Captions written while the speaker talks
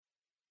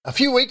A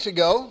few weeks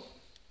ago,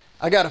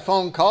 I got a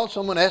phone call,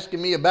 someone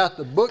asking me about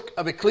the book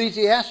of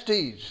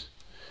Ecclesiastes.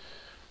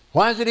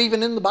 Why is it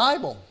even in the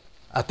Bible?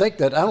 I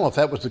don't know if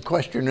that was the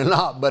question or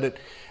not, but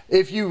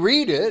if you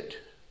read it,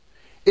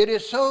 it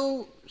is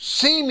so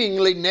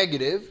seemingly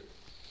negative.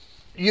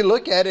 You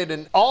look at it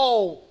and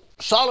all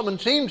Solomon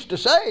seems to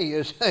say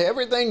is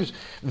everything's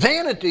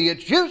vanity,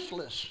 it's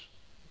useless.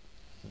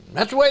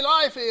 That's the way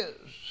life is.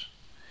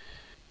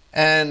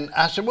 And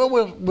I said, well,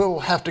 we'll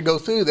have to go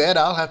through that.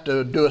 I'll have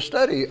to do a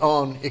study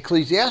on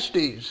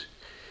Ecclesiastes.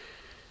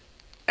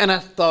 And I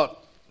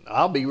thought,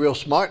 I'll be real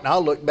smart and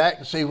I'll look back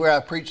and see where I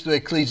preached through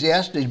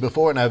Ecclesiastes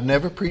before, and I've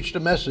never preached a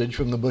message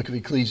from the book of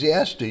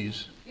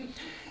Ecclesiastes.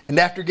 And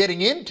after getting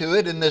into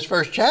it in this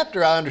first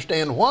chapter, I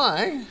understand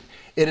why.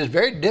 It is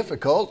very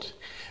difficult,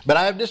 but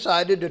I have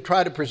decided to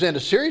try to present a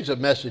series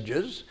of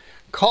messages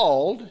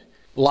called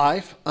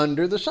Life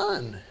Under the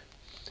Sun.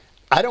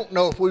 I don't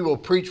know if we will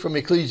preach from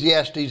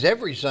Ecclesiastes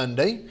every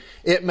Sunday.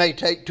 It may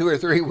take 2 or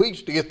 3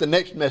 weeks to get the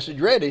next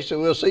message ready,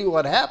 so we'll see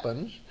what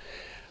happens.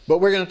 But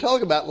we're going to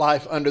talk about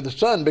life under the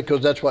sun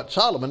because that's what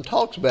Solomon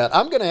talks about.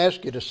 I'm going to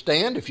ask you to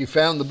stand if you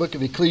found the book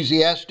of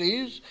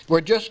Ecclesiastes.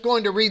 We're just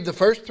going to read the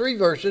first 3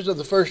 verses of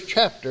the first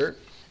chapter,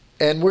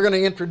 and we're going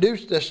to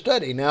introduce this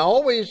study. Now, I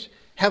always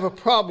have a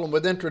problem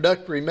with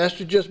introductory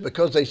messages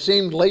because they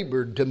seem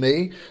labored to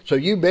me, so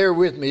you bear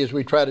with me as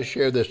we try to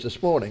share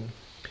this morning.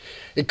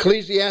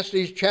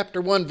 Ecclesiastes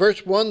chapter 1,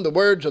 verse 1, the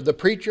words of the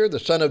preacher, the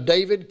son of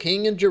David,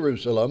 king in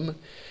Jerusalem.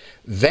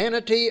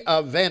 Vanity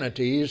of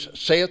vanities,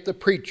 saith the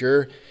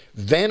preacher,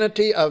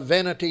 vanity of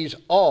vanities,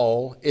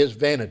 all is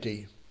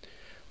vanity.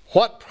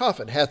 What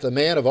profit hath a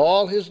man of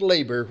all his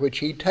labor which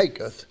he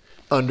taketh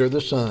under the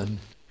sun?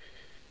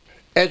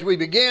 As we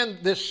begin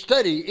this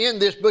study in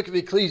this book of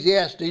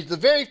Ecclesiastes, the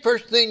very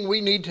first thing we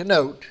need to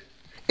note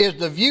is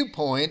the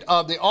viewpoint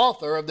of the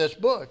author of this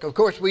book. Of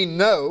course, we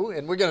know,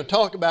 and we're going to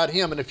talk about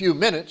him in a few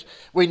minutes,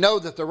 we know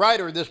that the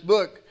writer of this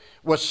book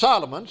was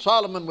Solomon.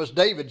 Solomon was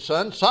David's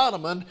son.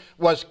 Solomon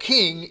was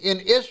king in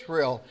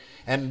Israel.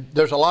 And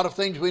there's a lot of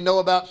things we know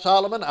about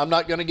Solomon. I'm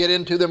not going to get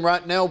into them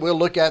right now. We'll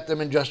look at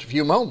them in just a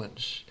few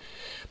moments.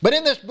 But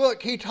in this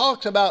book, he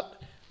talks about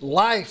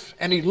life,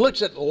 and he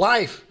looks at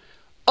life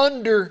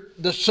under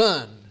the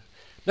sun.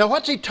 Now,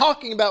 what's he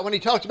talking about when he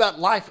talks about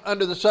life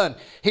under the sun?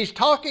 He's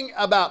talking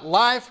about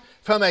life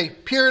from a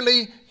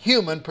purely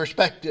human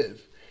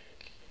perspective.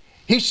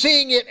 He's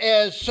seeing it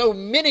as so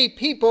many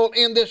people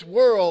in this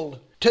world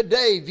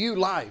today view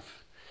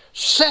life.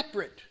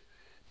 Separate,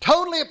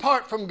 totally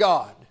apart from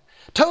God,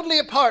 totally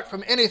apart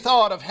from any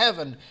thought of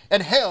heaven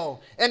and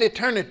hell and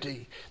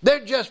eternity.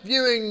 They're just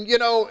viewing,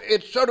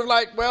 it's sort of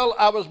like, well,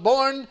 I was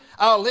born,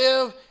 I'll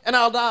live, and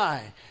I'll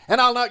die.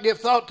 And I'll not give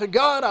thought to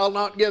God. I'll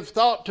not give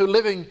thought to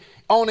living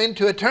on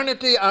into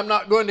eternity. I'm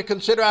not going to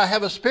consider I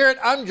have a spirit.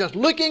 I'm just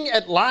looking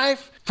at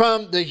life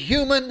from the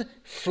human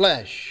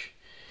flesh.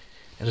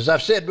 And as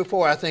I've said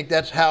before, I think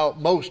that's how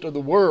most of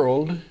the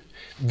world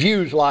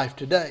views life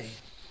today.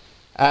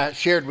 I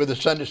shared with the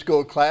Sunday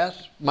school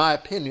class my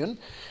opinion,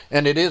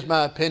 and it is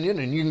my opinion,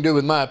 and you can do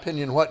with my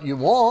opinion what you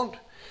want.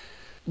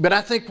 But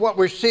I think what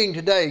we're seeing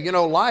today,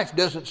 life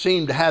doesn't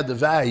seem to have the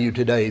value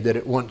today that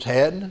it once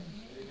had.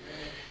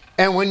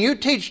 And when you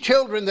teach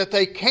children that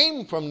they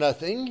came from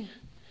nothing,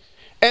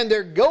 and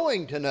they're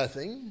going to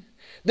nothing,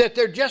 that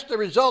they're just the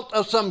result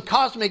of some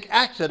cosmic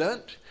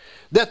accident,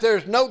 that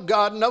there's no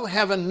God, no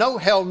heaven, no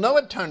hell, no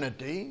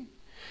eternity,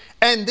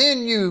 and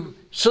then you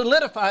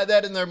solidify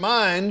that in their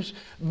minds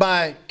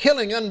by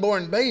killing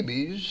unborn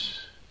babies,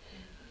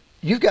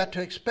 you've got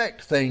to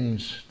expect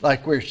things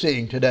like we're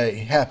seeing today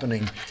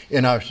happening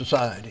in our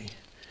society.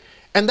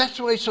 And that's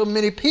the way so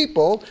many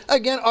people,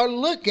 again, are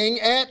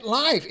looking at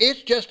life.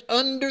 It's just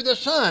under the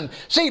sun.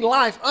 See,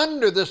 life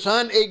under the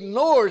sun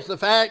ignores the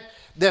fact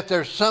that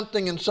there's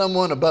something and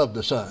someone above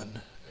the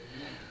sun.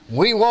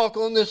 We walk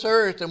on this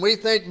earth and we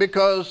think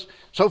because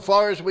so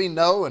far as we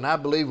know, and I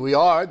believe we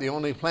are the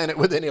only planet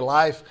with any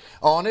life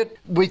on it,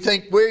 we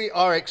think we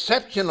are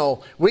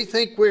exceptional. We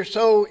think we're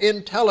so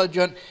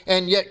intelligent,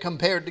 and yet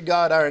compared to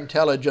God, our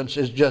intelligence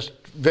is just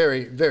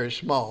very, very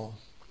small.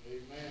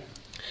 Amen.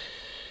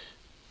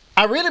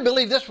 I really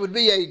believe this would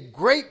be a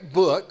great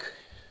book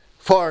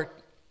for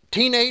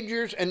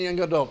teenagers and young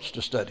adults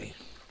to study.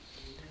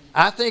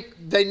 I think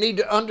they need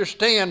to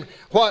understand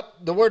what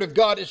the Word of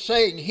God is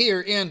saying here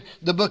in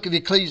the book of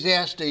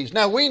Ecclesiastes.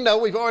 Now we know,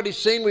 we've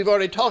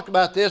already talked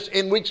about this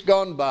in weeks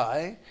gone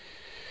by,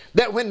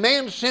 that when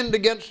man sinned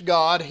against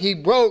God, he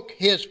broke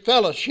his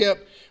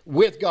fellowship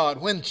with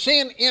God. When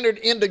sin entered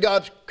into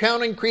God's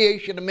crowning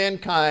creation of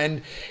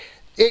mankind,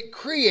 it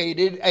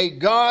created a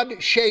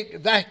God-shaped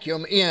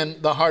vacuum in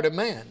the heart of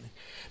man.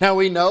 Now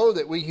we know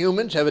that we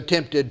humans have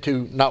attempted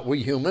to, not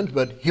we humans,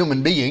 but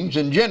human beings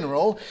in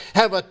general,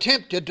 have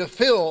attempted to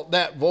fill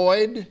that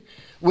void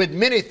with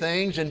many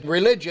things, and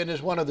religion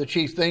is one of the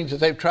chief things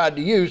that they've tried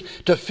to use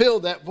to fill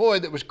that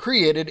void that was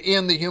created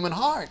in the human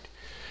heart.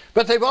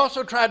 But they've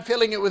also tried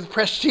filling it with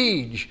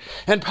prestige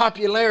and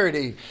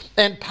popularity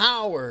and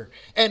power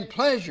and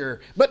pleasure.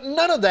 But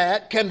none of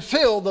that can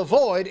fill the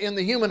void in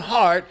the human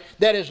heart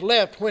that is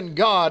left when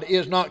God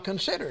is not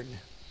considered.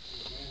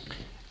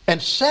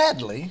 And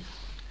sadly,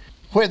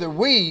 whether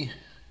we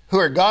who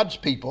are God's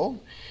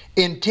people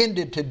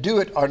intended to do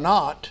it or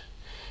not,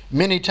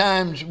 many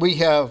times we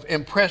have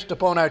impressed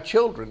upon our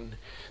children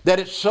that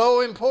it's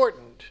so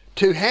important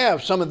to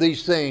have some of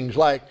these things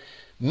like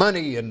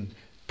money and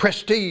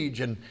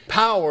prestige and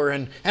power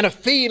and a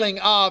feeling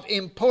of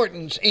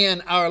importance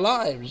in our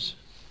lives.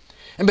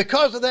 And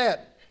because of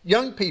that,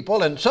 young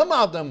people, and some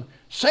of them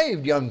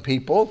saved young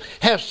people,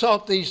 have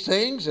sought these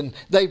things, and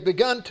they've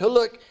begun to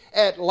look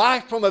at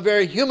life from a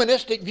very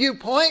humanistic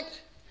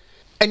viewpoint.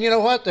 And you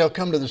know what? They'll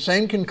come to the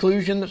same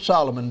conclusion that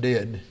Solomon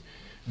did.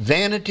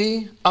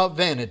 Vanity of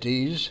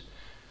vanities,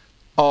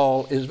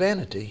 all is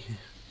vanity.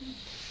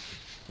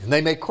 And they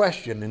may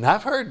question, and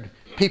I've heard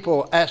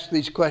people ask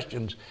these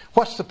questions.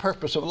 What's the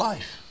purpose of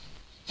life?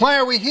 Why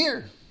are we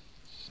here?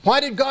 Why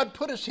did God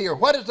put us here?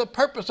 What is the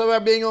purpose of our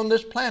being on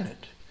this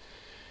planet?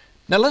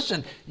 Now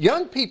listen,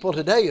 young people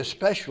today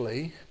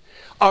especially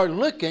are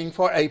looking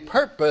for a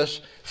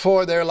purpose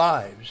for their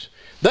lives.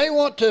 They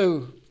want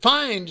to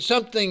find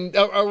something,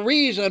 a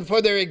reason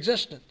for their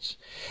existence.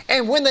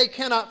 And when they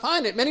cannot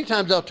find it, many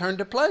times they'll turn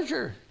to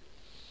pleasure.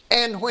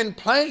 And when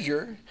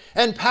pleasure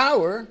and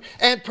power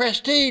and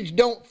prestige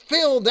don't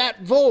fill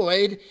that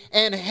void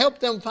and help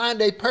them find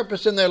a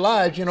purpose in their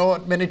lives, you know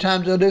what many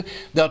times they'll do?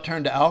 They'll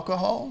turn to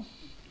alcohol,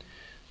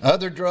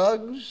 other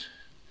drugs,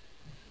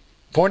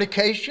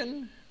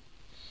 fornication.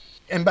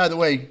 And by the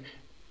way,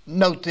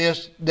 note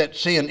this, that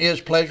sin is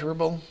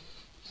pleasurable.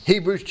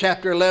 Hebrews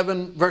chapter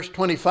 11, verse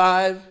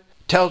 25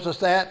 tells us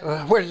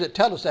that. Where does it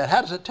tell us that?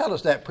 How does it tell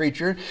us that,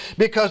 preacher?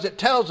 Because it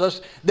tells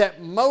us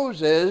that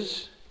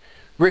Moses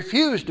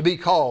refused to be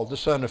called the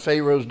son of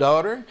Pharaoh's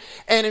daughter.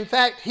 And in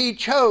fact, he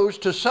chose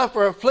to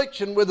suffer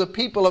affliction with the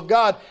people of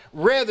God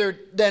rather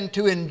than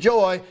to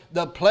enjoy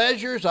the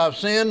pleasures of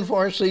sin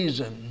for a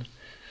season.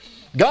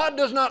 God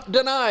does not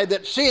deny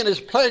that sin is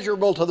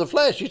pleasurable to the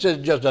flesh. He says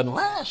it just doesn't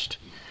last.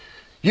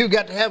 You've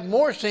got to have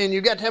more sin.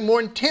 You've got to have more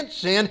intense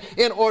sin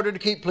in order to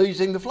keep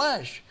pleasing the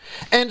flesh.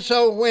 And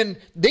so when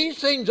these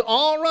things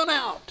all run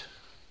out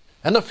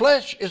and the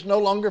flesh is no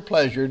longer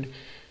pleasured,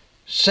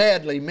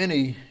 sadly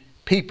many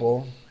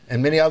people,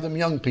 and many of them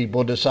young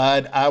people,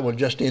 decide, I will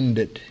just end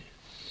it.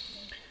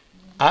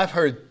 I've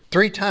heard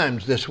 3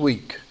 times this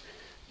week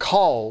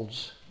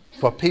calls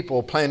for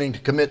people planning to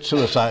commit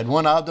suicide.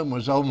 One of them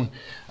was on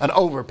an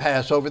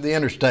overpass over the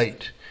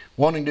interstate,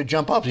 wanting to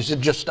jump off. He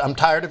said, I'm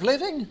tired of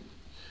living.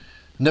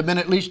 And there have been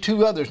at least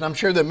 2 others, and I'm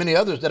sure there are many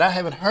others that I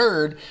haven't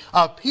heard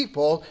of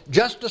people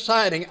just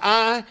deciding,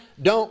 I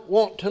don't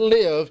want to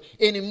live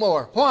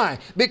anymore. Why?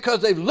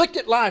 Because they've looked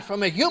at life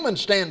from a human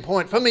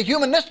standpoint, from a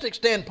humanistic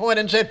standpoint,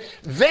 and said,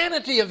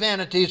 vanity of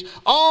vanities,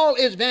 all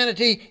is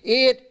vanity,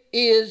 it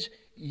is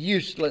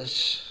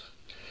useless.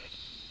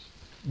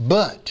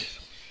 But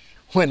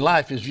when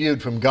life is viewed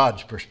from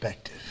God's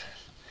perspective,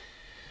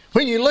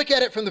 when you look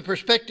at it from the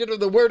perspective of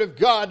the Word of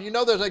God, you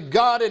know there's a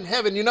God in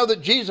heaven. You know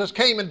that Jesus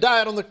came and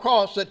died on the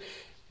cross, that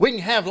we can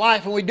have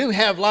life, and we do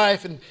have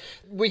life, and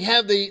we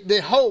have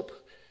the hope,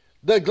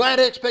 the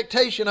glad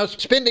expectation of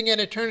spending an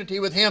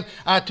eternity with Him.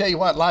 I tell you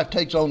what, life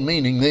takes on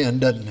meaning then,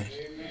 doesn't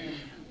it? Amen.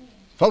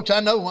 Folks, I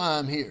know why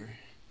I'm here.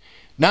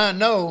 Now I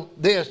know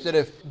this, that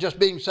if just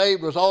being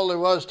saved was all there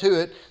was to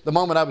it, the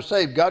moment I was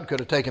saved, God could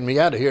have taken me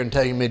out of here and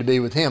taken me to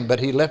be with Him. But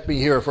He left me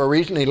here for a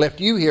reason. He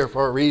left you here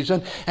for a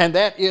reason. And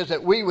that is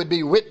that we would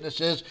be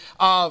witnesses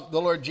of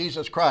the Lord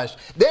Jesus Christ.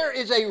 There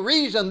is a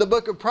reason the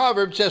book of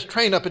Proverbs says,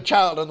 train up a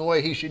child in the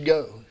way he should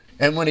go.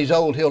 And when he's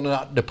old, he'll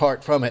not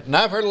depart from it. And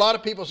I've heard a lot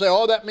of people say,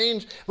 oh, that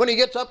means when he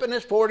gets up in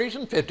his 40s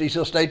and 50s,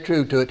 he'll stay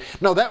true to it.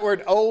 No, that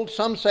word old,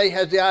 some say,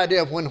 has the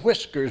idea of when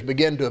whiskers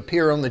begin to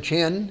appear on the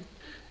chin.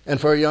 And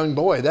for a young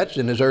boy, that's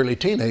in his early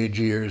teenage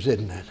years,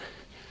 isn't it?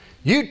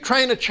 You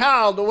train a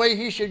child the way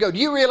he should go. Do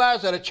you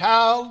realize that a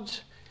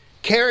child's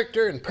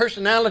character and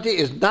personality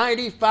is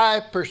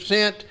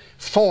 95%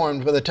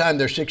 formed by the time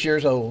they're 6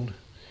 years old?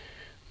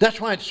 That's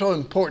why it's so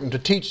important to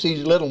teach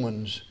these little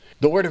ones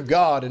the Word of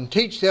God and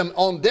teach them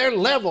on their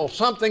level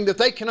something that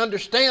they can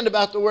understand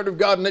about the Word of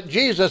God and that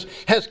Jesus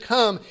has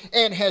come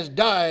and has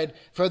died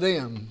for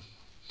them.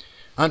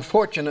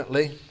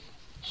 Unfortunately,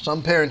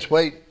 some parents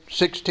wait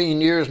 16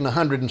 years and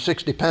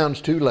 160 pounds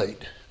too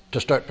late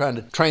to start trying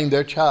to train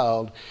their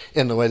child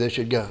in the way they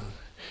should go.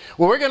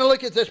 Well, we're going to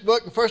look at this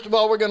book, and first of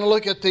all, we're going to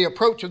look at the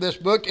approach of this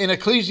book. In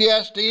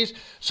Ecclesiastes,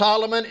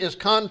 Solomon is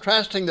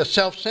contrasting the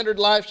self-centered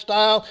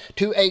lifestyle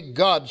to a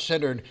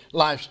God-centered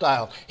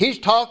lifestyle. He's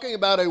talking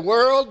about a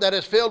world that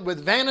is filled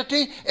with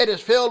vanity, it is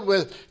filled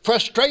with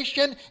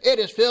frustration, it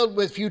is filled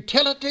with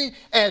futility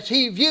as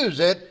he views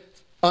it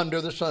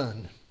under the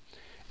sun,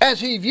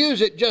 as he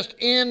views it just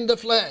in the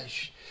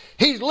flesh.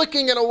 He's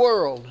looking at a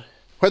world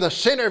where the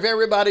center of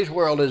everybody's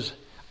world is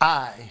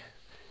I,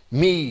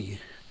 me,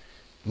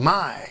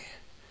 my.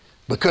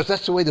 Because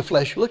that's the way the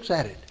flesh looks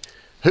at it.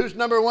 Who's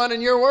number one in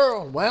your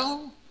world?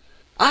 Well,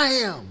 I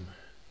am.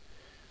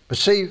 But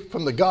see,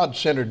 from the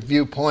God-centered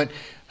viewpoint,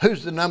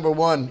 who's the number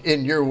one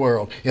in your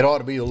world? It ought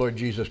to be the Lord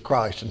Jesus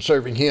Christ, and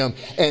serving Him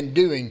and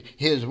doing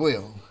His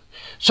will.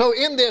 So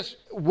in this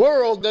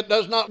world that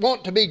does not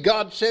want to be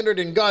God-centered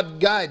and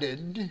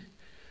God-guided,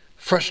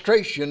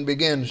 frustration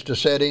begins to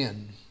set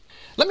in.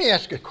 Let me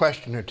ask a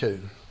question or two.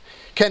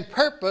 Can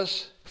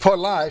purpose for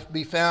life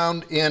be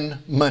found in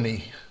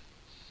money?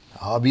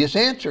 Obvious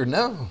answer,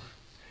 no.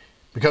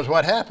 Because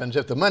what happens?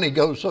 If the money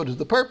goes, so does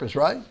the purpose,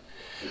 right?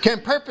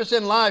 Can purpose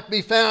in life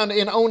be found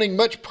in owning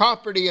much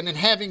property and in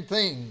having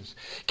things?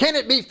 Can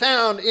it be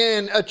found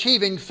in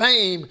achieving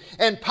fame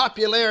and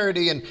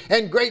popularity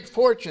and great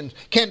fortunes?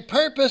 Can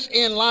purpose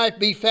in life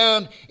be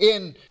found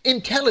in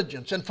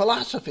intelligence and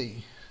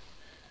philosophy?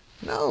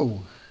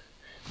 No.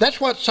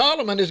 That's what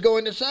Solomon is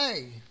going to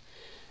say.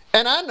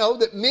 And I know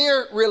that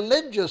mere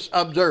religious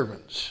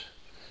observance,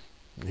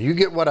 you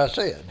get what I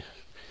said,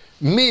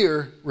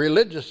 mere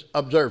religious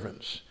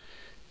observance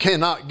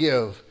cannot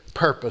give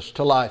purpose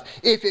to life.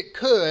 If it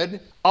could,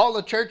 all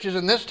the churches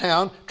in this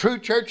town, true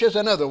churches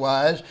and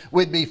otherwise,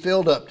 would be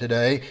filled up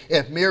today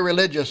if mere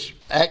religious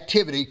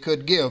activity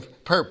could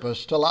give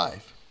purpose to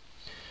life.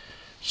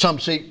 Some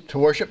seek to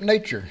worship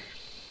nature.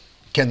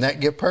 Can that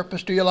give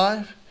purpose to your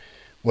life?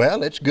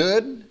 Well, it's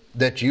good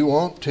that you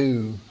want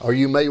to, or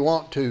you may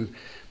want to,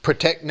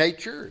 protect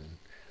nature and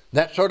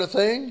that sort of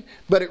thing,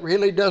 but it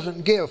really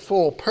doesn't give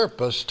full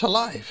purpose to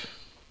life.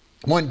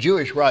 One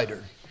Jewish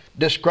writer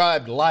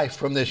described life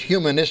from this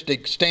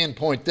humanistic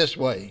standpoint this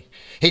way.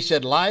 He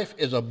said, life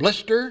is a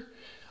blister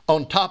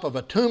on top of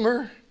a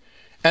tumor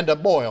and a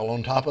boil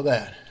on top of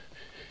that.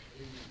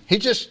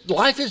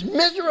 Life is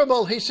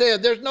miserable, he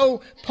said. There's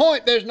no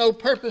point, there's no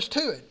purpose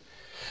to it.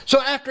 So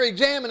after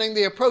examining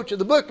the approach of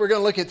the book, we're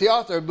going to look at the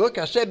author of the book.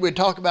 I said we'd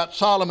talk about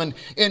Solomon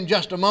in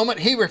just a moment.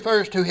 He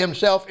refers to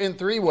himself in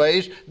three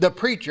ways: the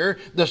preacher,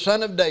 the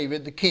son of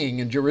David, the king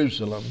in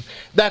Jerusalem.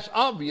 That's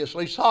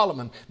obviously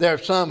Solomon. There are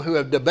some who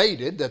have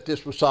debated that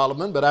this was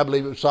Solomon, but I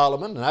believe it was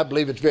Solomon, and I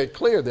believe it's very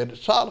clear that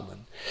it's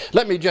Solomon.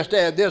 Let me just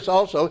add this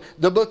also.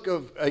 The book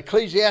of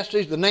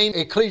Ecclesiastes, the name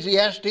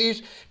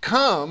Ecclesiastes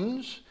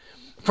comes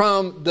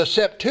from the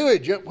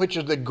Septuagint, which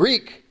is the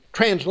Greek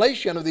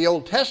translation of the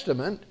Old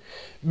Testament,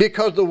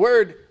 because the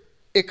word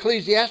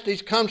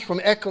Ecclesiastes comes from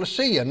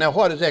ecclesia. Now,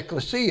 what is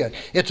ecclesia?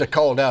 It's a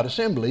called out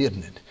assembly,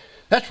 isn't it?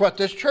 That's what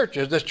this church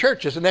is. This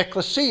church is an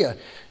ecclesia.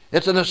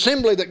 It's an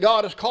assembly that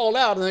God has called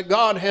out and that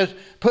God has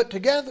put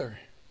together.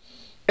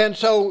 And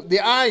so the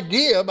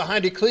idea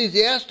behind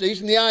Ecclesiastes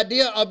and the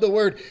idea of the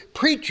word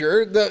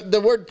preacher,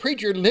 the word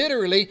preacher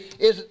literally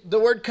is the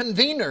word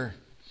convener.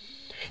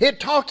 It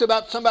talks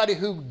about somebody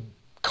who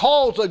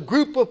calls a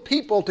group of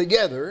people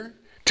together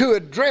to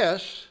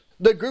address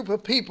the group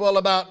of people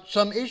about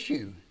some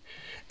issue.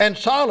 And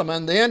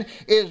Solomon then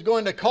is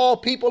going to call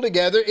people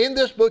together. In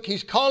this book,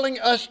 he's calling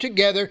us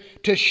together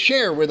to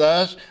share with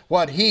us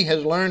what he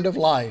has learned of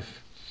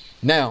life.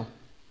 Now,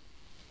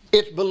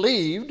 it's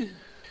believed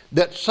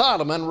that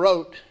Solomon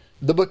wrote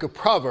the book of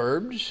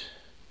Proverbs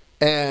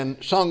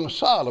and Song of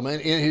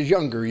Solomon in his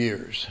younger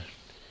years,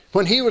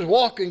 when he was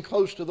walking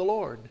close to the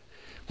Lord,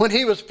 when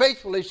he was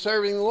faithfully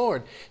serving the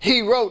Lord.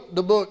 He wrote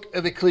the book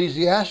of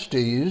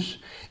Ecclesiastes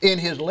in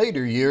his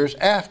later years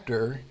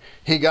after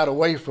he got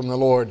away from the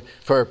Lord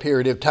for a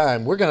period of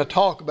time. We're going to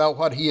talk about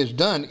what he has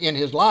done in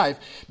his life,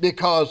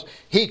 because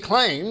he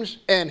claims,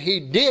 and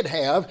he did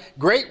have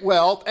great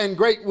wealth and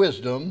great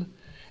wisdom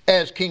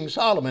as King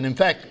Solomon. In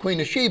fact, the Queen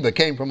of Sheba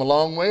came from a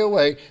long way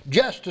away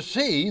just to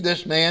see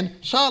this man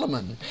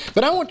Solomon.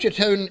 But I want you to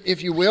turn,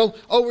 if you will,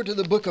 over to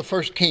the book of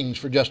 1 Kings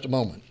for just a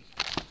moment.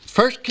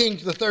 1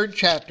 Kings, the 3rd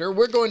chapter,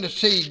 we're going to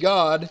see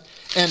God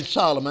and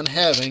Solomon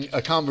having a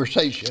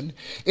conversation.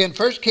 In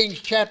 1 Kings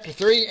chapter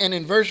 3 and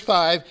in verse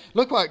 5,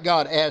 look what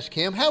God asked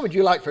him. How would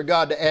you like for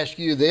God to ask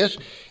you this?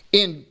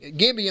 In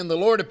Gibeon, the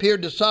Lord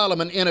appeared to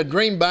Solomon in a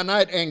dream by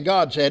night, and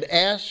God said,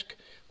 ask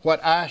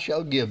what I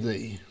shall give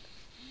thee.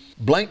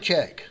 Blank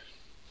check.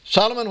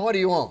 Solomon, what do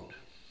you want?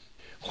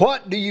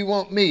 What do you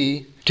want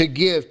me to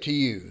give to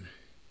you?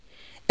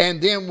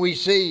 And then we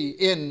see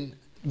in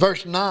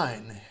verse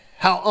 9,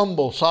 how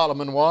humble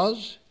Solomon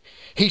was.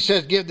 He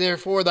says, give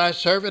therefore thy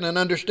servant an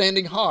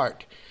understanding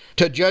heart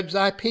to judge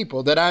thy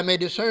people, that I may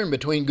discern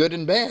between good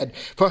and bad.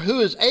 For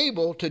who is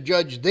able to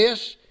judge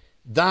this,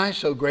 thy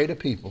so great a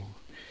people?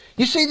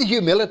 You see the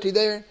humility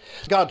there?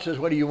 God says,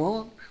 what do you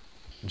want?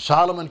 And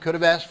Solomon could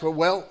have asked for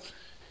wealth.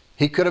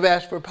 He could have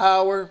asked for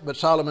power, but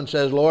Solomon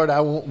says, Lord,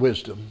 I want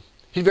wisdom.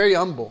 He's very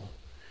humble.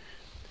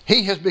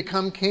 He has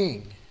become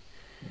king.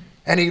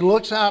 And he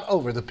looks out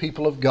over the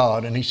people of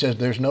God and he says,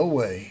 there's no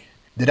way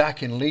that I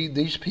can lead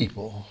these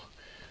people,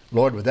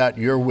 Lord, without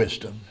your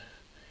wisdom.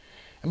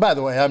 And by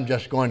the way, I'm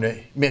just going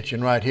to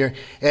mention right here,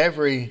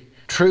 every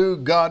true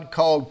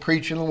God-called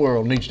preacher in the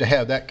world needs to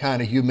have that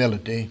kind of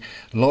humility.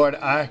 Lord,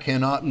 I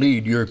cannot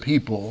lead your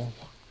people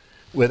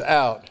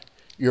without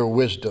your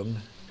wisdom.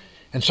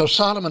 And so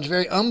Solomon's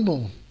very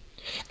humble.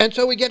 And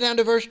so we get down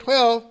to verse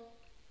 12.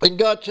 And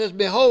God says,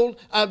 behold,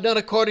 I've done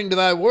according to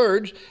thy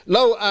words.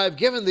 Lo, I've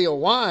given thee a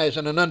wise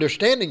and an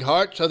understanding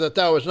heart, so that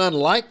there was none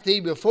like thee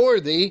before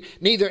thee,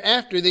 neither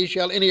after thee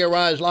shall any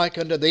arise like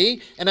unto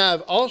thee. And I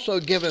have also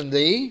given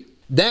thee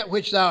that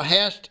which thou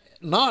hast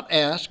not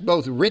asked,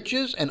 both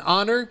riches and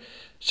honor,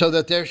 so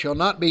that there shall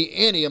not be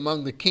any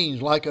among the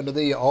kings like unto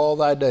thee all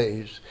thy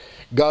days.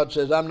 God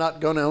says, I'm not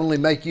going to only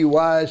make you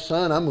wise,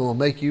 son, I'm going to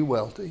make you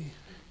wealthy.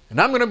 And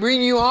I'm going to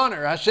bring you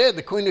honor. I said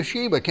the Queen of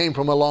Sheba came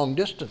from a long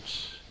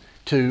distance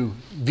to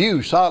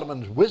view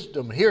Solomon's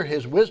wisdom, hear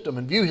his wisdom,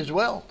 and view his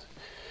wealth.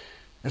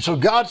 And so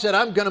God said,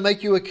 I'm going to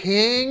make you a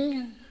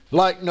king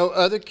like no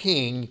other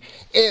king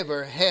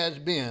ever has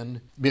been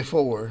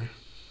before.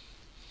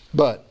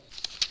 But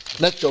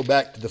let's go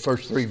back to the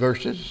first 3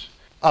 verses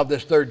of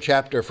this 3rd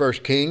chapter of 1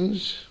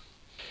 Kings.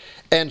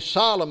 And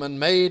Solomon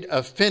made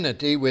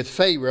affinity with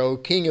Pharaoh,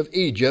 king of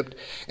Egypt,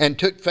 and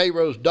took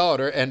Pharaoh's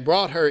daughter and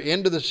brought her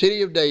into the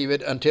city of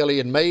David until he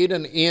had made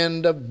an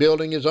end of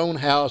building his own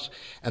house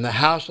and the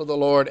house of the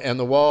Lord and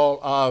the wall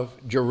of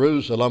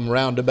Jerusalem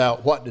round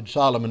about. What did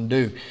Solomon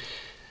do?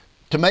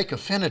 To make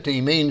affinity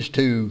means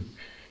to,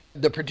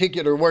 the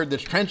particular word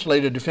that's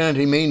translated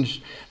affinity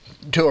means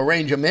to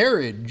arrange a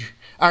marriage.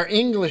 Our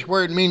English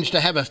word means to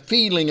have a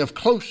feeling of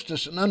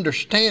closeness and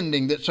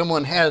understanding that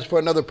someone has for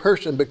another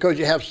person because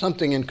you have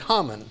something in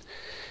common.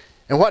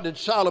 And what did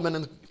Solomon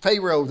and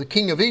Pharaoh, the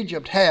king of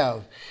Egypt,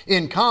 have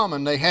in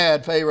common? They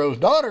had Pharaoh's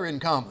daughter in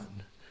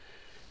common.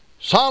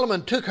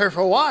 Solomon took her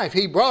for a wife.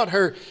 He brought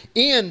her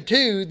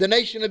into the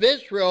nation of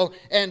Israel.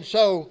 And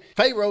so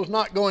Pharaoh's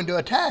not going to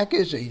attack,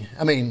 is he?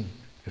 I mean,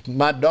 if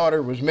my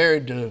daughter was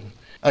married to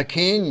a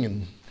king,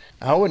 and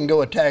I wouldn't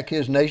go attack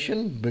his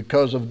nation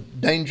because of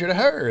danger to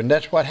her. And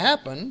that's what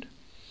happened.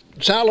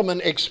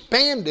 Solomon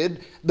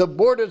expanded the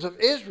borders of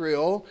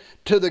Israel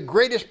to the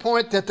greatest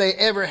point that they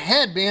ever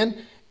had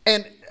been.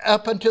 And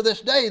up until this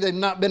day, they've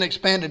not been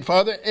expanded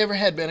farther, ever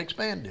had been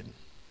expanded.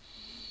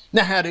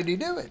 Now, how did he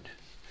do it?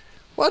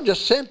 Well,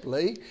 just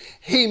simply,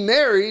 he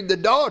married the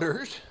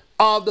daughters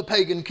of the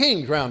pagan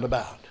kings round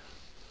about.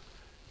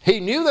 He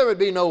knew there would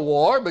be no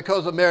war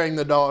because of marrying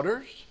the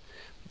daughters.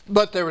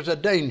 But there was a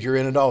danger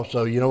in it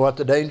also. You know what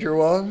the danger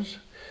was?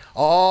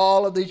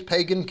 All of these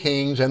pagan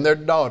kings and their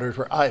daughters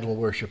were idol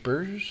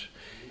worshippers.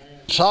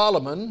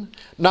 Solomon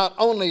not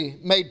only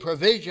made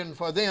provision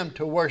for them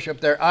to worship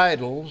their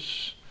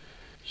idols,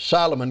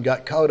 Solomon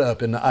got caught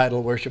up in the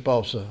idol worship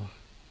also.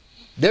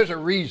 There's a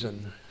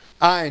reason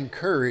I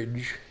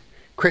encourage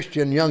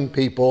Christian young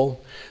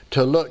people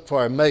to look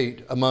for a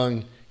mate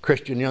among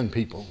Christian young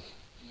people.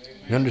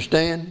 You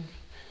understand?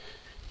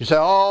 You say,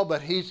 oh,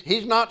 but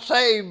he's not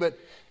saved, but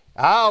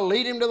I'll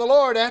lead him to the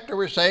Lord after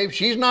we're saved.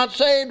 She's not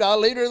saved. I'll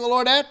lead her to the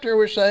Lord after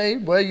we're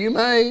saved. Well, you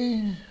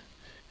may.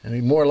 I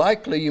mean, more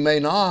likely you may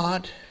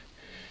not.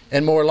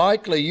 And more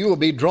likely you will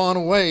be drawn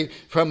away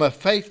from a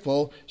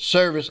faithful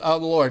service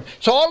of the Lord.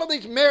 So all of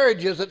these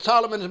marriages that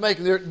Solomon is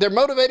making, they're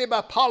motivated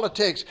by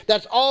politics.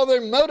 That's all they're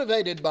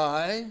motivated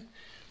by.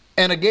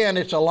 And again,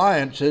 it's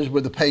alliances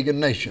with the pagan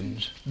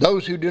nations.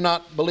 Those who do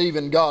not believe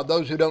in God.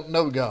 Those who don't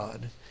know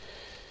God.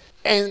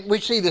 And we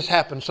see this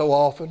happen so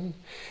often.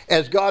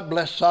 As God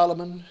blessed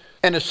Solomon,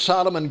 and as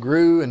Solomon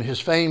grew and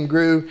his fame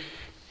grew,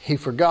 he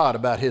forgot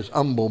about his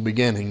humble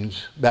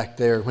beginnings back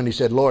there when he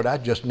said, Lord, I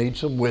just need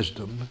some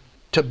wisdom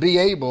to be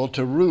able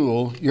to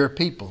rule your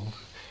people.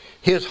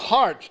 His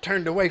heart's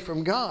turned away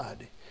from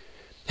God.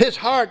 His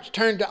heart's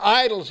turned to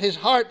idols. His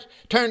heart's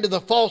turned to the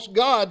false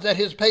gods that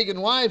his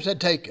pagan wives had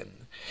taken.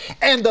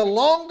 And the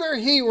longer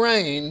he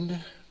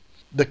reigned,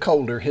 the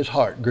colder his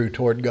heart grew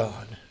toward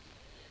God.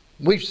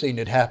 We've seen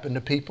it happen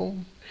to people.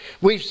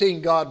 We've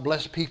seen God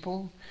bless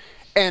people.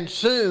 And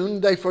soon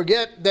they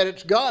forget that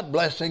it's God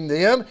blessing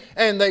them.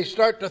 And they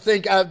start to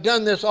think, I've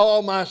done this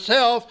all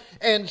myself.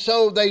 And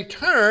so they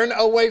turn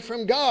away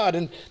from God.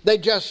 And they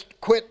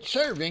just quit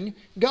serving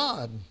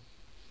God.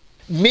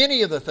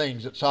 Many of the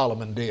things that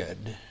Solomon did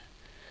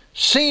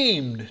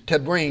seemed to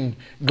bring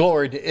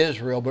glory to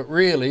Israel. But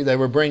really they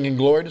were bringing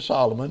glory to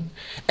Solomon.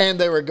 And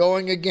they were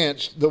going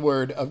against the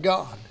Word of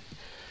God.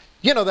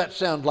 You know, that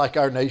sounds like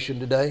our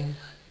nation today.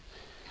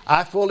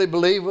 I fully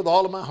believe with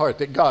all of my heart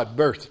that God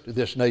birthed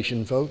this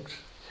nation, folks.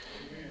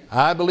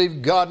 I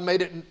believe God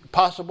made it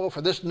possible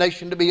for this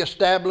nation to be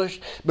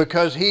established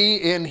because He,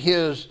 in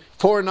His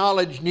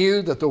foreknowledge,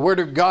 knew that the Word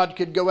of God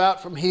could go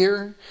out from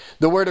here.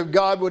 The Word of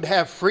God would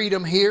have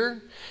freedom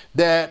here,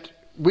 that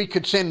we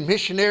could send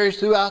missionaries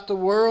throughout the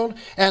world,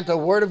 and the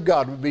Word of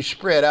God would be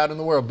spread out in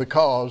the world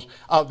because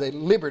of the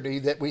liberty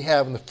that we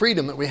have and the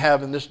freedom that we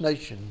have in this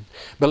nation.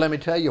 But let me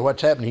tell you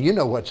what's happening. You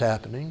know what's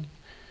happening.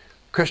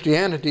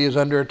 Christianity is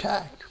under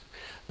attack.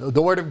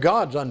 The Word of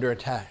God's under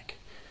attack.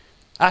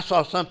 I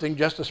saw something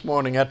just this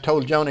morning. I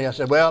told Joni, I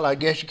said, well, I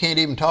guess you can't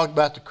even talk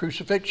about the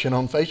crucifixion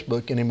on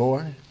Facebook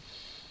anymore.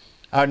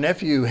 Our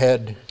nephew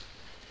had,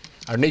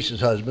 our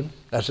niece's husband,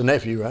 that's a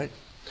nephew, right?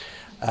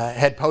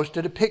 Had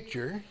posted a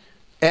picture.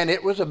 And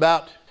it was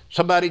about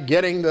somebody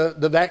getting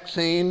the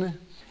vaccine.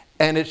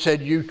 And it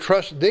said, you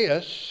trust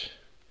this.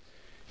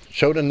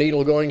 Showed a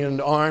needle going in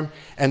the arm.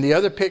 And the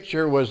other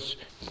picture was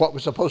what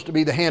was supposed to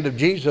be the hand of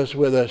Jesus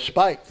with a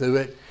spike through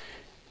it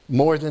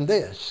more than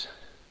this.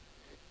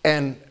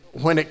 And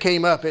when it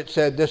came up, it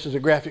said, this is a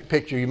graphic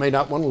picture. You may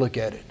not want to look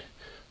at it.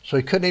 So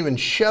he couldn't even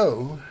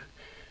show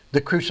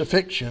the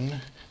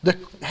crucifixion, the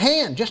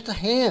hand, just the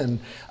hand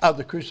of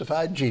the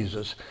crucified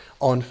Jesus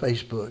on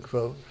Facebook,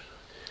 folks.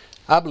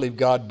 I believe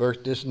God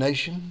birthed this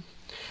nation.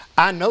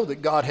 I know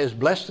that God has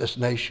blessed this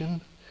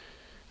nation.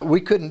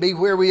 We couldn't be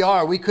where we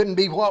are. We couldn't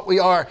be what we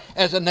are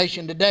as a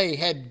nation today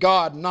had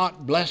God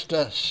not blessed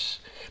us.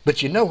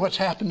 But you know what's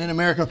happened in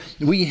America?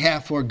 We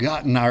have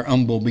forgotten our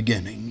humble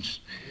beginnings.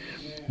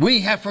 We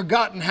have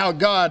forgotten how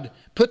God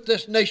put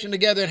this nation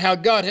together and how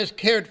God has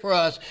cared for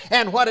us.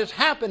 And what has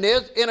happened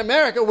is, in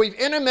America, we've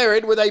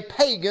intermarried with a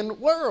pagan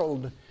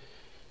world.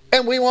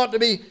 And we want to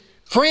be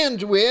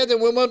friends with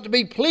and we want to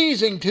be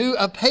pleasing to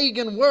a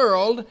pagan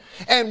world.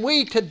 And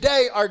we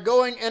today are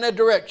going in a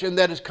direction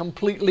that is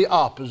completely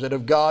opposite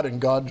of God and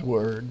God's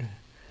Word.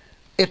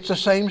 It's the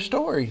same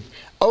story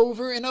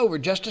over and over,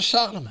 just as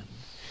Solomon.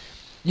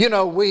 You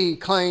know, we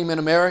claim in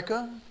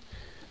America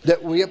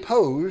that we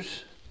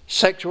oppose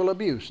sexual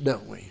abuse,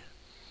 don't we?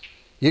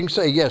 You can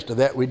say yes to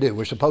that, we do.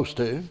 We're supposed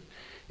to.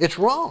 It's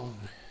wrong.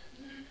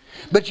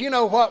 But you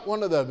know what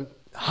one of the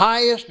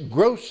highest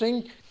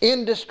grossing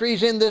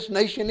industries in this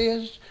nation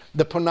is?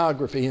 The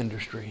pornography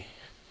industry.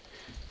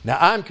 Now,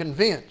 I'm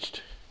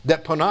convinced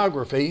that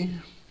pornography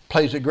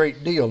plays a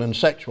great deal in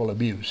sexual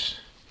abuse.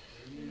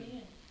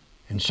 Amen.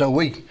 And so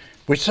we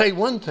say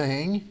one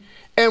thing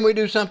and we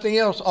do something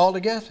else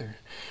altogether.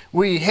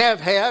 We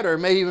have had, or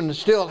may even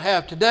still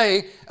have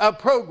today, a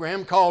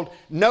program called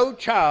No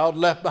Child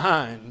Left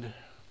Behind.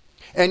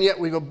 And yet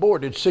we've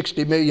aborted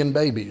 60 million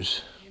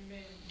babies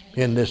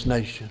in this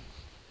nation.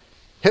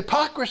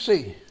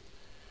 Hypocrisy,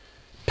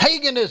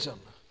 paganism,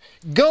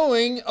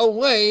 going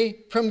away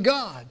from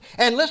God.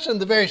 And listen,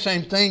 the very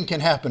same thing can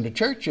happen to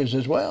churches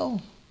as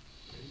well.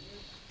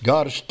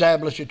 God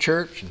established a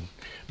church and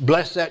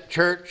bless that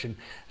church, and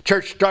the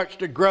church starts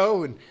to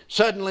grow, and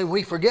suddenly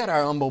we forget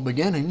our humble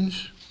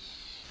beginnings.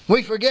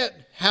 We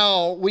forget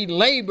how we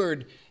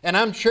labored, and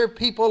I'm sure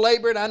people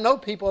labored, I know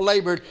people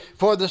labored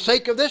for the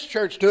sake of this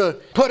church to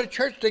put a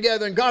church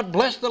together, and God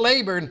blessed the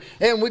labor,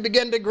 and we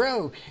began to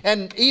grow.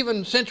 And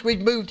even since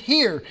we've moved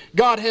here,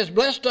 God has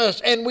blessed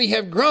us and we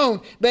have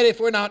grown. But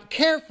if we're not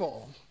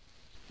careful,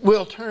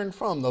 we'll turn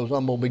from those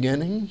humble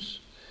beginnings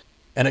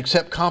and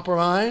accept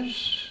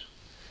compromise,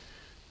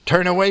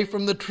 turn away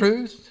from the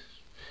truth,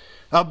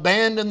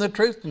 abandon the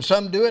truth, and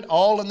some do it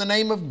all in the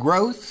name of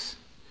growth.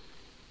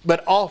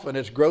 But often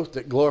it's growth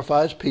that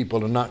glorifies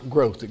people and not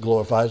growth that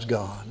glorifies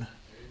God.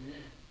 Amen.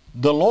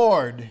 The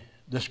Lord,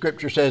 the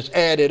Scripture says,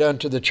 added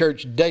unto the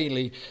church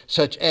daily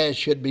such as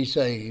should be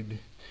saved.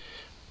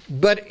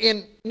 But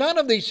in none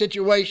of these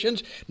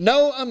situations,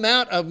 no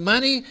amount of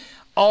money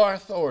or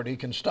authority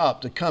can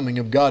stop the coming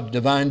of God's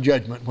divine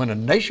judgment when a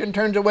nation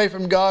turns away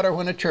from God or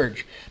when a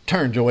church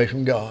turns away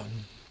from God.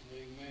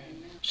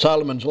 Amen.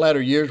 Solomon's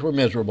latter years were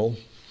miserable.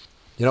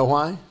 You know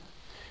why?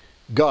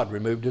 God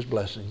removed his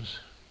blessings.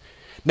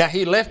 Now,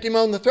 he left him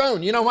on the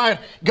throne. You know why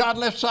God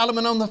left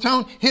Solomon on the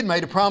throne? He'd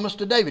made a promise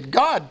to David.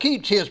 God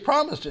keeps his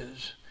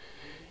promises.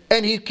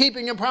 And he's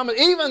keeping a promise.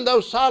 Even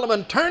though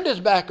Solomon turned his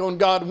back on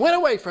God, went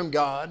away from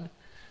God,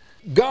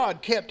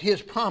 God kept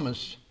his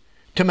promise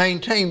to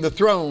maintain the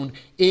throne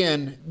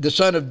in the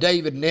son of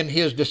David and in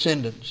his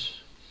descendants.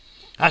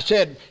 I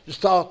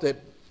thought that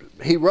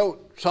he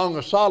wrote Song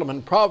of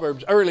Solomon,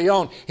 Proverbs early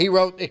on. He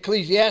wrote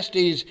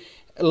Ecclesiastes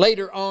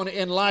later on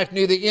in life,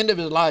 near the end of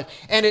his life.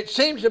 And it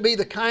seems to be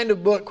the kind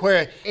of book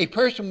where a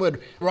person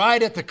would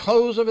write at the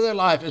close of their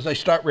life as they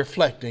start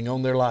reflecting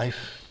on their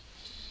life.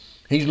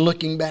 He's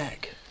looking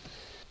back.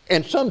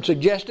 And some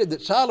suggested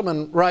that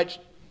Solomon writes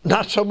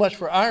not so much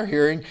for our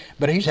hearing,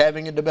 but he's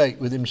having a debate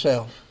with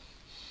himself.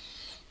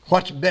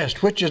 What's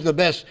best? Which is the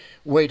best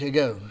way to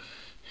go?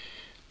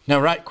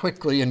 Now, right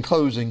quickly in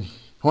closing,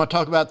 I want to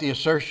talk about the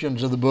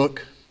assertions of the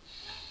book.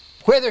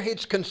 Whether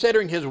he's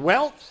considering his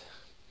wealth,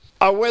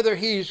 or whether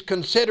he's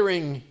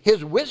considering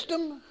his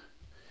wisdom,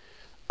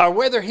 or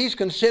whether he's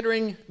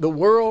considering the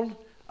world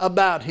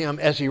about him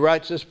as he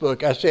writes this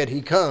book, I said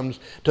he comes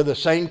to the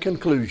same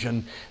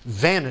conclusion: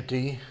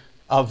 vanity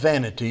of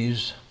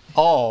vanities,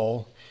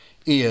 all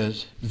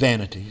is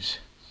vanities.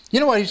 You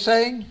know what he's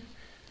saying?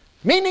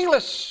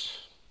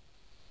 Meaningless.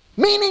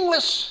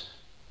 Meaningless.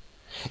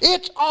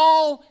 It's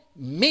all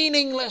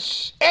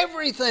meaningless.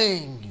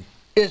 Everything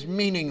is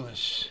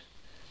meaningless.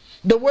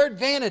 The word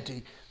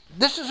vanity,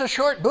 this is a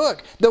short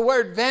book. The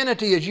word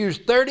vanity is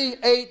used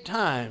 38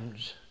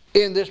 times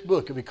in this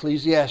book of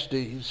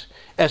Ecclesiastes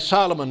as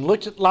Solomon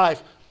looks at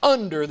life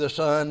under the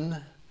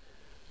sun,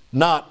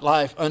 not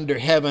life under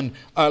heaven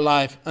or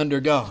life under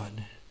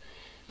God.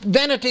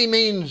 Vanity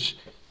means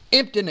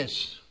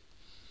emptiness,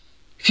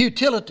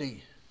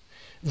 futility,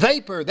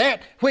 vapor,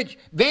 that which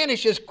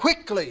vanishes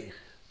quickly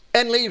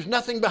and leaves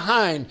nothing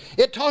behind.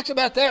 It talks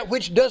about that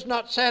which does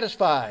not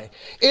satisfy.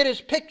 It is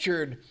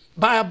pictured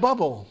by a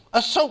bubble,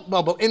 a soap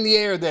bubble in the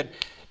air that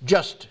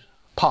just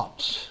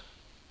pops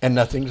and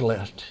nothing's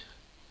left.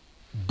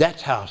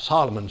 That's how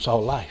Solomon saw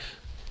life.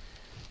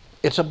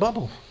 It's a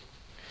bubble.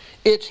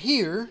 It's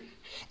here,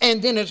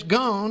 and then it's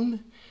gone,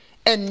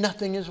 and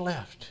nothing is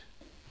left.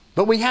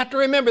 But we have to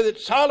remember that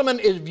Solomon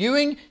is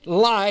viewing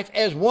life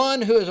as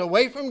one who is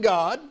away from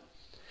God,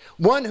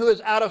 one who is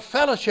out of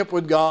fellowship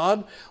with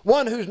God,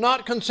 one who's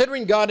not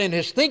considering God in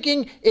his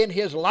thinking, in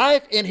his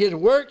life, in his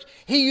works.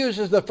 He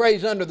uses the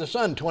phrase under the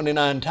sun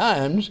 29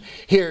 times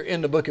here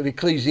in the book of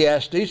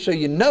Ecclesiastes, so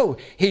you know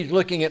he's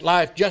looking at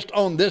life just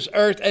on this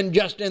earth and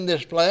just in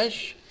this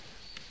flesh.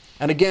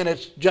 And again,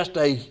 it's just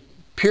a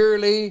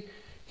purely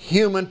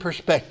human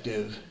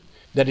perspective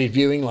that he's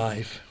viewing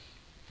life.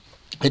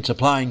 It's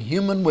applying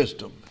human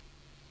wisdom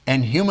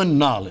and human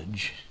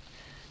knowledge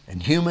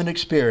and human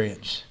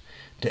experience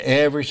to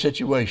every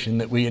situation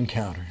that we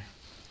encounter.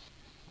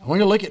 I want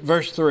to look at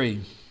verse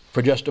 3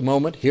 for just a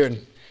moment here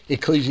in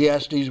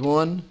Ecclesiastes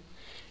 1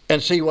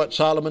 and see what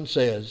Solomon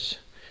says.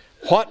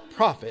 What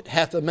profit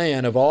hath a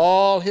man of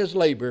all his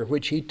labor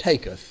which he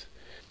taketh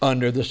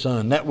under the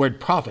sun? That word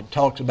profit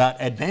talks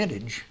about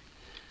advantage.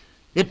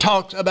 It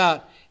talks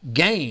about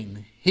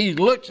gain. He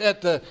looks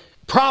at the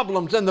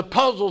problems and the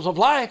puzzles of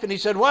life and he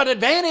said, what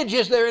advantage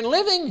is there in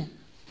living?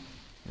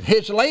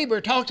 His labor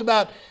talks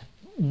about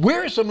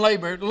wearisome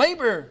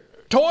labor,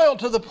 toil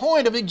to the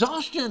point of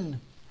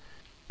exhaustion.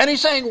 And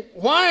he's saying,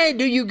 why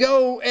do you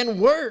go and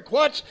work?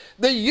 What's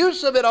the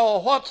use of it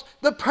all? What's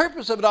the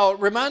purpose of it all? It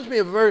reminds me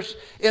of a verse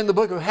in the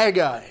book of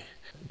Haggai,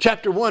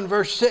 chapter 1,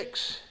 verse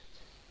 6.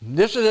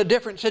 This is a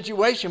different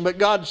situation, but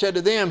God said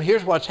to them,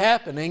 here's what's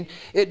happening.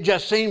 It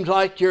just seems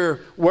like you're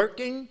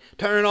working,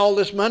 turning all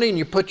this money, and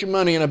you put your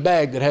money in a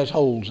bag that has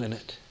holes in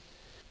it.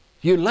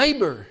 You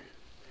labor,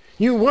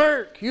 you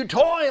work, you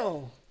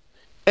toil,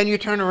 and you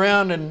turn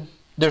around and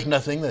there's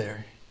nothing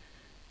there.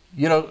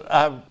 You know,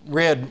 I've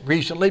read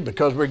recently,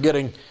 because we're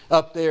getting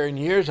up there in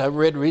years, I've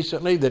read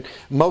recently that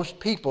most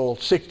people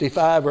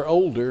 65 or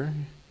older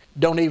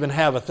don't even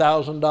have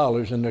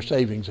 $1,000 in their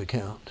savings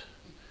account.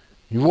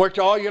 You worked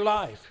all your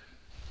life.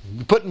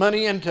 You put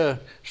money into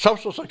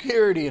Social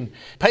Security and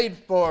paid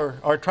for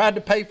or tried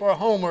to pay for a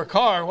home or a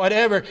car or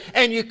whatever,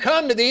 and you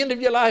come to the end of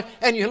your life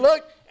and you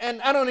look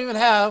and I don't even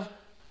have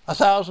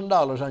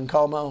 $1,000 I can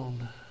call my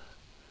own.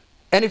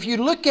 And if you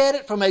look at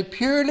it from a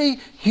purely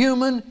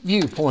human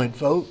viewpoint,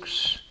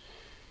 folks,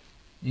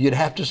 you'd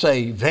have to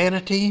say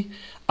vanity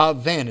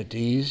of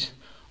vanities,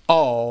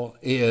 all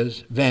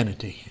is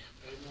vanity.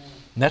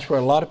 And that's where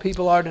a lot of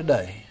people are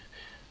today.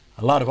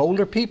 A lot of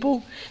older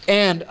people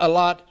and a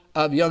lot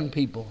of young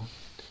people.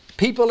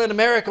 People in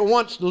America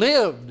once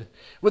lived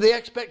with the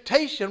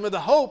expectation, with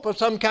the hope of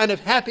some kind of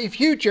happy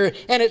future.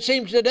 And it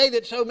seems today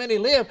that so many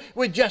live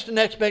with just an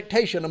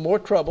expectation of more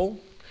trouble,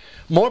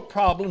 more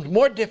problems,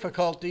 more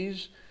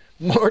difficulties,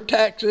 more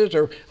taxes,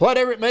 or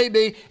whatever it may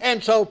be.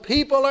 And so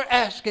people are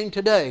asking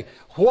today,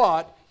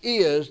 what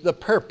is the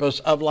purpose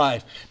of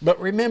life?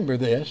 But remember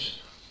this,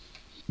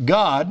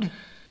 God,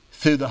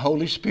 through the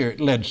Holy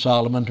Spirit, led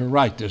Solomon to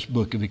write this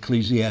book of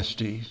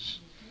Ecclesiastes.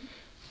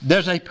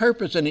 There's a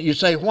purpose in it. You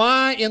say,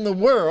 why in the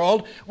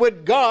world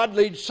would God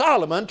lead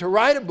Solomon to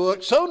write a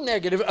book so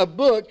negative, a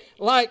book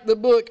like the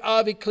book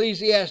of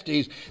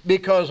Ecclesiastes?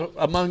 Because,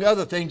 among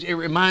other things, it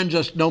reminds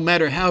us no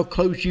matter how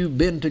close you've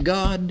been to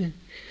God,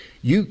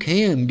 you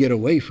can get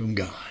away from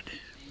God.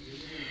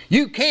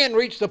 You can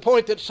reach the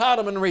point that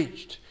Solomon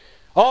reached.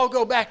 All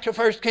go back to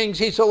 1 Kings.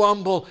 He's so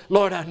humble.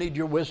 Lord, I need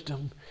your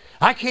wisdom.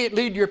 I can't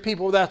lead your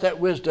people without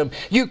that wisdom.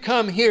 You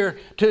come here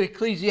to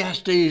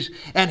Ecclesiastes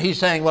and he's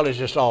saying, well, it's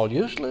just all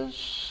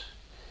useless.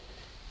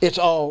 It's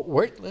all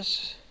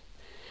worthless.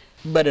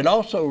 But it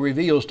also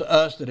reveals to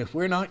us that if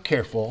we're not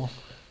careful,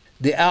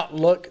 the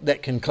outlook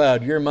that can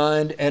cloud your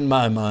mind and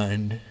my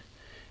mind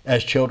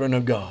as children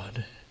of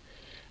God.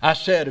 I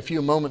said a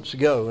few moments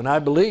ago, and I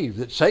believe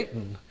that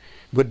Satan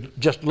would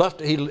just love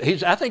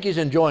to, I think he's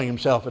enjoying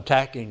himself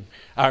attacking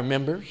our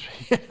members.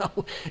 You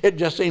know, it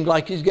just seems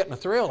like he's getting a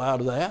thrill out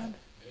of that. Amen.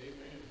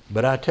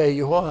 But I tell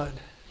you what,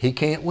 he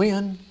can't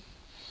win.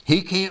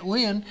 He can't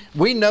win.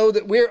 We know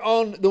that we're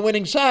on the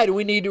winning side.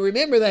 We need to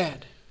remember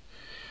that.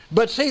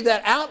 But see,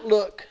 that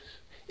outlook,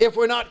 if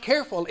we're not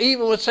careful,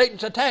 even with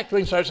Satan's attacks, we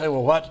can start saying,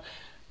 well,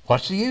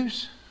 what's the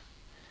use?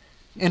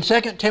 In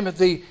 2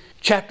 Timothy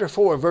chapter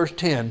 4, verse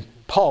 10,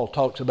 Paul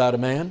talks about a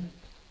man.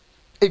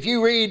 If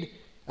you read,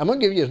 I'm going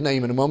to give you his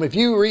name in a moment. If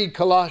you read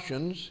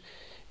Colossians,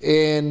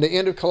 in the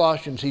end of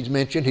Colossians he's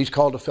mentioned, he's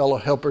called a fellow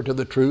helper to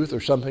the truth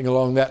or something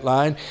along that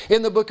line.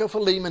 In the book of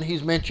Philemon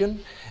he's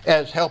mentioned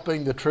as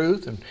helping the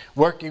truth and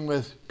working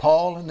with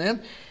Paul and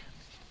them.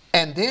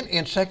 And then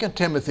in 2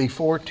 Timothy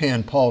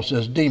 4:10 Paul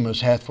says,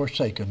 Demas hath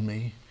forsaken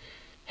me,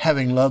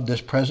 having loved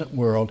this present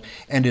world,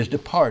 and is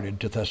departed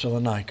to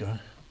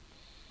Thessalonica.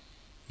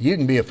 You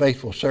can be a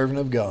faithful servant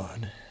of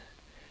God,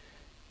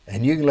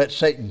 and you can let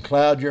Satan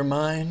cloud your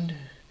mind,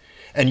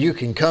 and you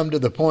can come to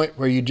the point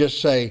where you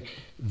just say,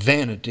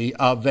 vanity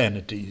of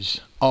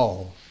vanities,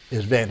 all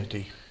is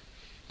vanity.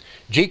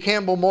 G.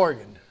 Campbell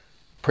Morgan,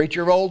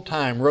 preacher of old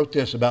time, wrote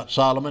this about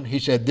Solomon. He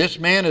said, this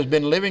man has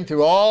been living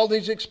through all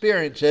these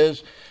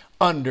experiences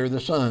under the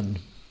sun.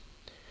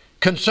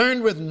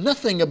 concerned with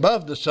nothing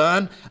above the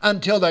sun,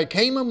 until there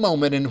came a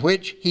moment in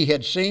which he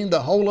had seen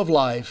the whole of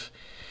life,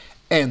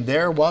 and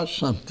there was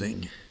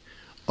something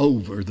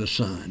over the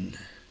sun,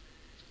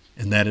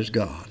 and that is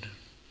God.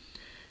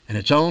 And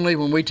it's only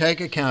when we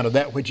take account of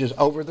that which is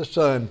over the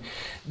sun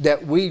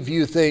that we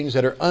view things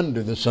that are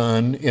under the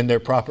sun in their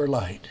proper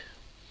light.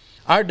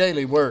 Our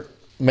daily work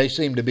may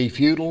seem to be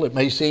futile. It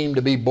may seem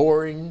to be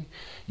boring.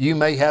 You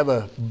may have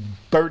a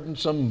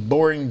burdensome,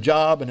 boring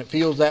job, and it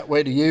feels that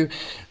way to you.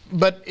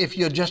 But if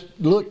you just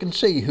look and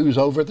see who's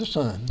over the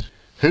sun,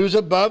 who's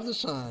above the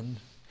sun,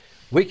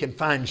 we can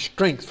find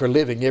strength for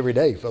living every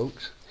day,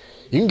 folks.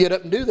 You can get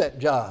up and do that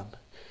job.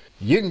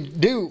 You can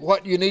do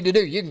what you need to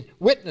do. You can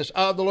witness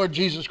of the Lord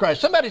Jesus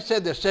Christ. Somebody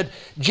said this, said,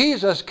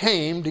 Jesus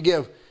came to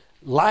give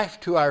life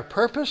to our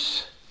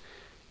purpose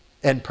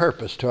and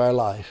purpose to our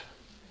life.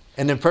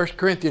 And in 1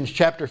 Corinthians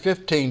chapter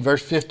 15,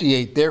 verse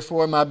 58,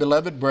 therefore, my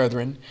beloved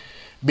brethren,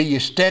 be ye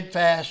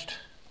steadfast,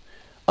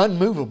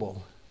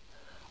 unmovable,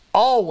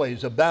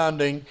 always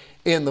abounding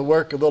in the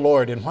work of the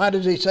Lord. And why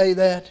does he say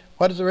that?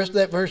 What does the rest of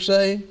that verse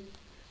say?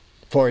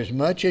 For as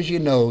much as you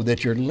know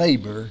that your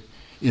labor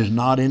is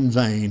not in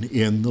vain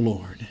in the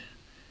Lord.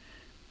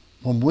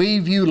 When we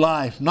view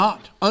life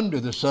not under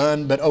the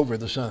sun, but over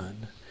the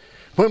sun,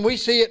 when we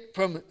see it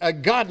from a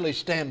godly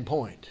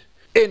standpoint,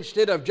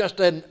 instead of just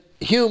a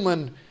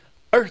human,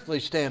 earthly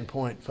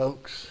standpoint,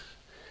 folks,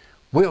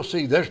 we'll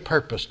see there's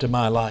purpose to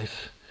my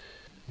life.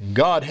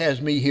 God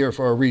has me here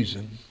for a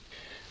reason.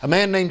 A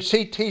man named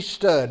C.T.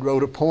 Studd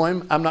wrote a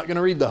poem. I'm not going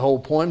to read the whole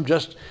poem,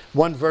 just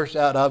one verse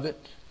out of it.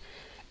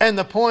 And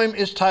the poem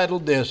is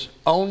titled this,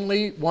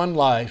 Only One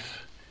Life,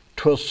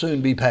 'Twill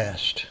Soon Be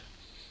Past.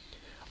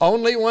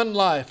 Only one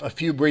life, a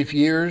few brief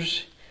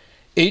years,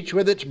 each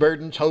with its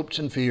burdens, hopes,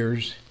 and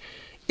fears.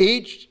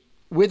 Each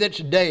with its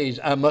days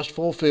I must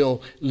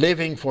fulfill,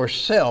 living for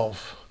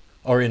self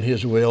or in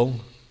His will.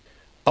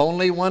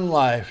 Only one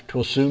life,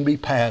 'twill soon be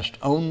past.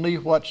 Only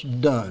what's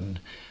done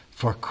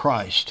for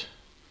Christ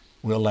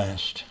will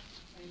last.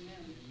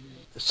 Amen.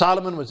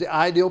 Solomon was the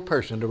ideal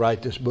person to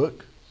write this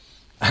book.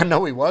 I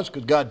know he was,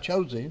 because God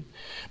chose him.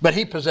 But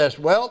he possessed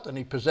wealth and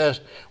he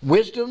possessed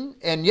wisdom,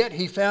 and yet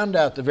he found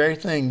out the very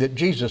thing that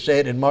Jesus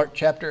said in Mark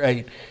chapter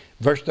 8,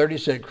 verse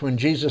 36, when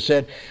Jesus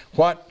said,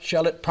 what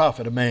shall it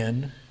profit a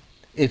man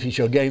if he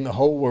shall gain the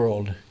whole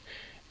world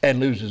and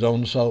lose his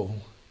own soul?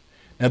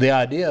 Now the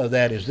idea of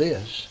that is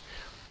this.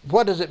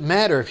 What does it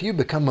matter if you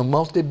become a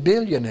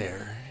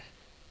multi-billionaire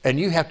and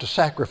you have to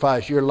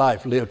sacrifice your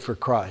life lived for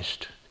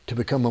Christ to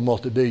become a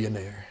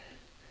multi-billionaire?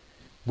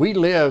 We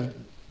live,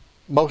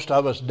 most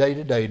of us, day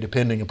to day,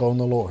 depending upon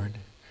the Lord.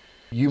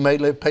 You may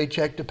live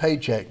paycheck to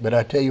paycheck, but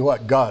I tell you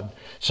what, God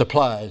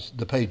supplies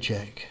the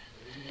paycheck.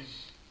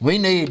 We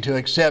need to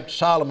accept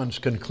Solomon's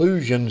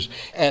conclusions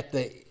at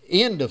the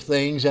end of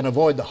things and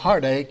avoid the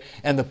heartache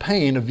and the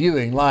pain of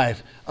viewing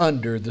life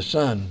under the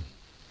sun.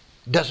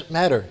 Doesn't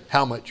matter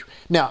how much.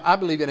 Now, I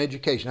believe in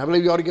education. I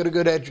believe you ought to get a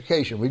good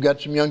education. We've got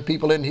some young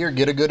people in here.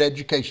 Get a good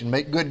education.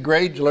 Make good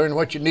grades. Learn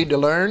what you need to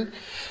learn.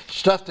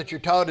 Stuff that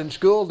you're taught in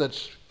school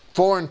that's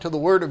foreign to the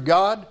Word of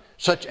God,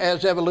 such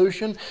as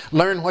evolution.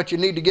 Learn what you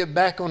need to give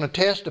back on a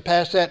test to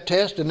pass that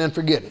test, and then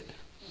forget it.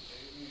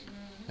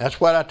 That's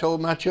what I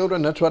told my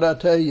children. That's what I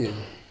tell you.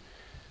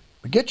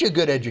 But get you a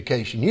good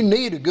education. You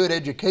need a good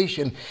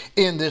education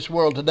in this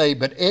world today.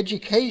 But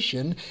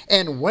education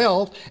and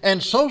wealth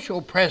and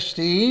social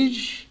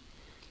prestige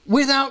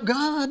without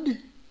God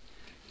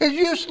is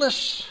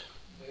useless.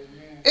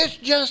 Amen. It's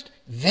just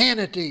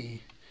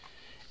vanity.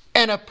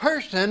 And a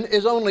person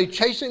is only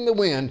chasing the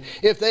wind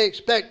if they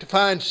expect to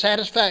find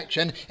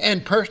satisfaction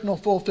and personal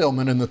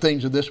fulfillment in the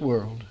things of this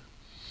world.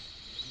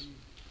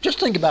 Just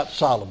think about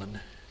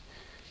Solomon.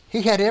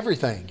 He had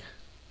everything.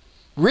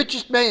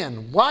 Richest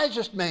man,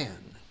 wisest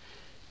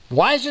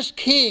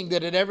king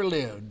that had ever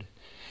lived.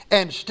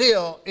 And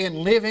still,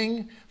 in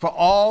living for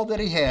all that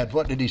he had,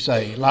 what did he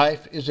say?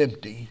 Life is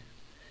empty.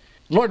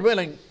 Lord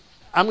willing,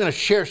 I'm going to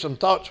share some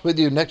thoughts with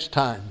you next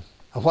time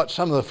of what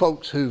some of the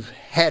folks who've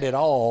had it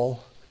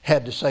all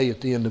had to say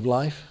at the end of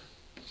life.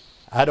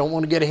 I don't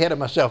want to get ahead of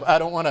myself. I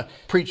don't want to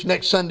preach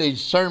next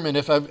Sunday's sermon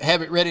if I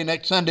have it ready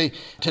next Sunday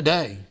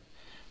today.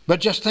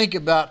 But just think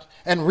about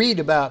and read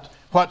about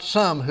what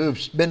some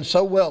who've been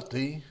so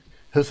wealthy,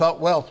 who thought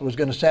wealth was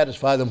going to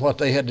satisfy them, what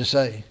they had to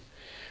say.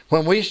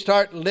 When we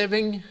start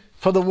living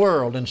for the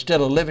world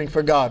instead of living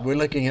for God, we're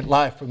looking at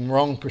life from the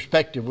wrong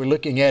perspective. We're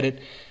looking at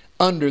it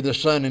under the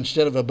sun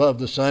instead of above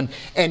the sun.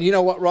 And you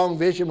know what wrong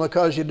vision will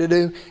cause you to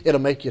do? It'll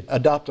make you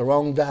adopt the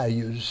wrong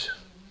values.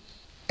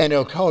 And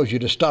it'll cause you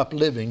to stop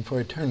living for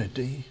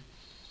eternity.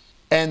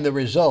 And the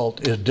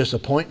result is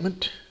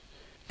disappointment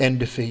and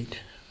defeat.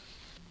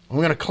 I'm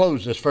going to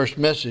close this first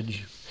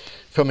message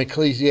from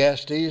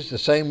Ecclesiastes the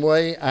same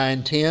way I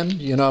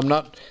intend. I'm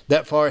not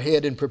that far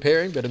ahead in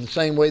preparing, but in the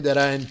same way that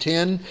I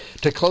intend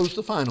to close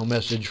the final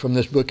message from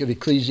this book of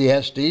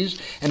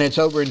Ecclesiastes. And it's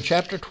over in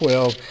chapter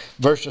 12,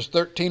 verses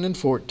 13 and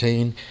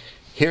 14.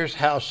 Here's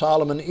how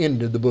Solomon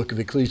ended the book of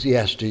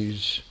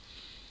Ecclesiastes.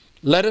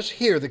 Let us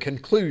hear the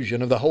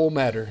conclusion of the whole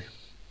matter.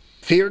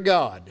 Fear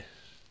God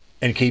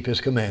and keep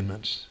His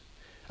commandments.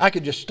 I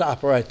could just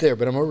stop right there,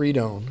 but I'm going to read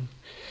on.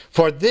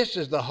 For this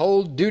is the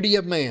whole duty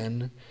of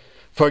man,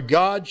 for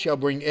God shall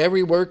bring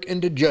every work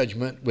into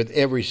judgment with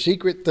every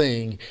secret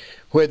thing,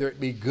 whether it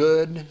be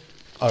good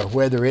or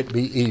whether it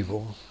be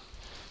evil.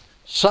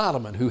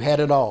 Solomon, who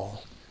had it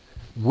all,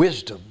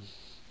 wisdom,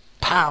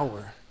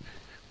 power,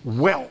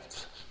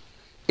 wealth,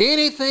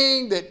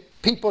 anything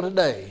that people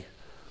today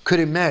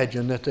could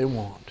imagine that they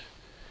want.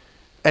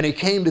 And he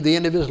came to the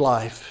end of his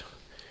life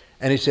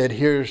and he said,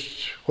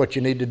 here's what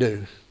you need to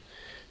do.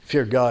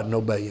 Fear God and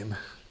obey Him.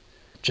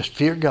 Just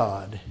fear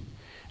God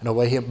and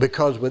obey Him.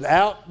 Because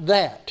without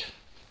that,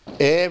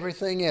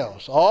 everything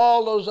else,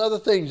 all those other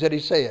things that he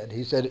said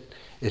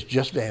it's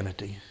just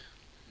vanity.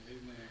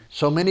 Amen.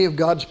 So many of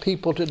God's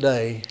people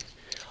today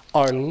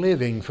are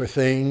living for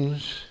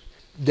things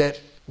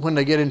that when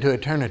they get into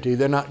eternity,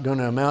 they're not going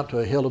to amount to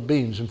a hill of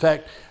beans. In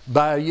fact,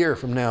 by a year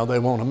from now, they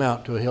won't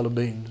amount to a hill of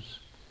beans.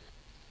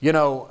 You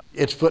know,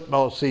 it's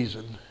football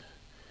season.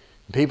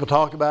 People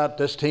talk about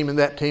this team and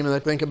they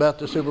think about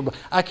the Super Bowl.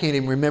 I can't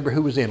even remember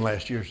who was in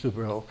last year's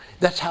Super Bowl.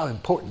 That's how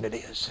important it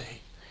is, see.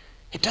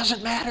 It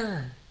doesn't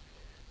matter.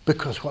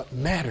 Because what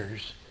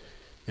matters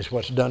is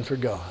what's done for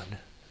God,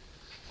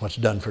 what's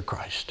done for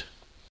Christ.